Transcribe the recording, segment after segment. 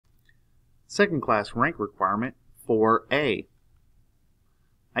Second class rank requirement 4A.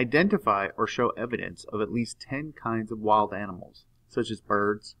 Identify or show evidence of at least 10 kinds of wild animals, such as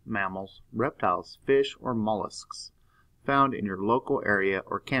birds, mammals, reptiles, fish, or mollusks, found in your local area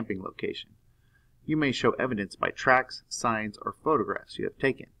or camping location. You may show evidence by tracks, signs, or photographs you have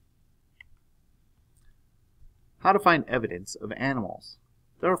taken. How to find evidence of animals.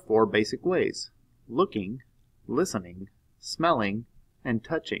 There are 4 basic ways: looking, listening, smelling, and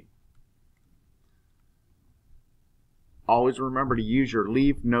touching. Always remember to use your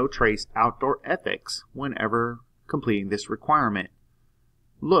Leave No Trace outdoor ethics whenever completing this requirement.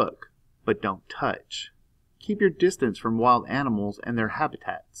 Look, but don't touch. Keep your distance from wild animals and their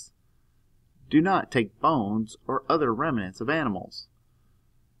habitats. Do not take bones or other remnants of animals.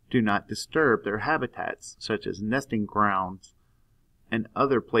 Do not disturb their habitats, such as nesting grounds and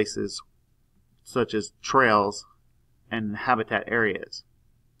other places such as trails and habitat areas.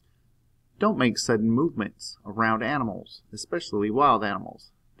 Don't make sudden movements around animals, especially wild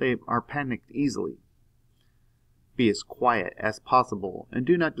animals. They are panicked easily. Be as quiet as possible and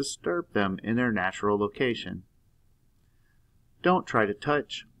do not disturb them in their natural location. Don't try to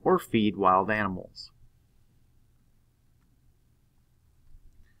touch or feed wild animals.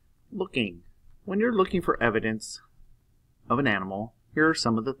 Looking. When you're looking for evidence of an animal, here are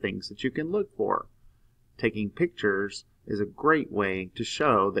some of the things that you can look for. Taking pictures is a great way to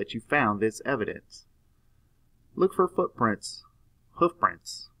show that you found this evidence. Look for footprints,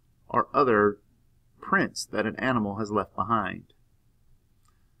 hoofprints, or other prints that an animal has left behind.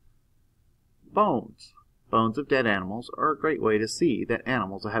 Bones. Bones of dead animals are a great way to see that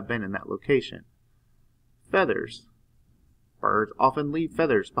animals have been in that location. Feathers. Birds often leave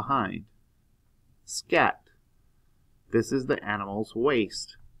feathers behind. Scat. This is the animal's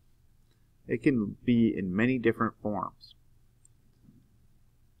waste. It can be in many different forms.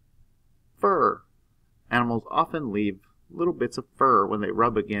 Fur. Animals often leave little bits of fur when they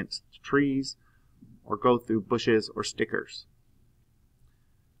rub against trees or go through bushes or stickers.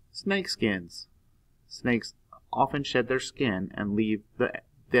 Snake skins. Snakes often shed their skin and leave the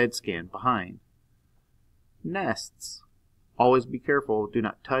dead skin behind. Nests. Always be careful, do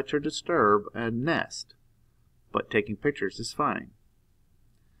not touch or disturb a nest, but taking pictures is fine.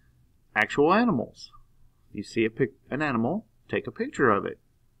 Actual animals. You see an animal, take a picture of it.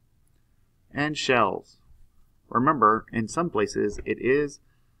 And shells. Remember, in some places it is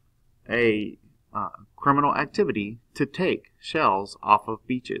a criminal activity to take shells off of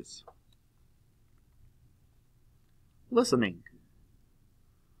beaches. Listening.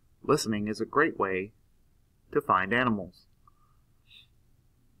 Listening is a great way to find animals.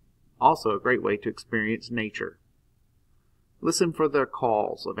 Also a great way to experience nature. Listen for the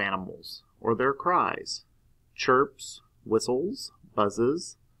calls of animals or their cries, chirps, whistles,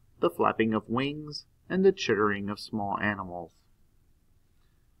 buzzes, the flapping of wings, and the chittering of small animals.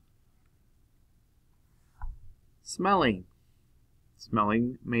 Smelling.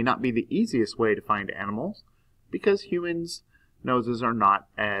 Smelling may not be the easiest way to find animals because humans' noses are not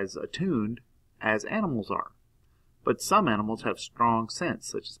as attuned as animals are. But some animals have strong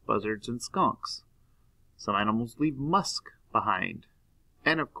scents, such as buzzards and skunks. Some animals leave musk behind,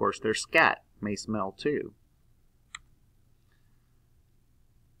 and of course their scat may smell too.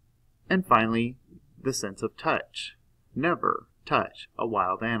 And finally, the sense of touch. Never touch a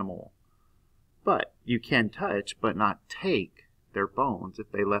wild animal. But you can touch but not take their bones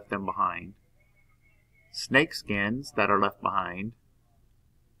if they left them behind. Snake skins that are left behind.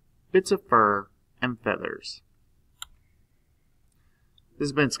 Bits of fur and feathers. This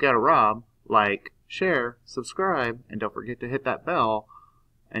has been Scout Rob. Like, share, subscribe, and don't forget to hit that bell.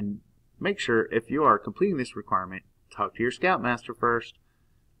 And make sure if you are completing this requirement, talk to your Scoutmaster first,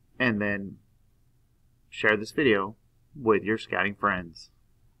 and then share this video with your scouting friends.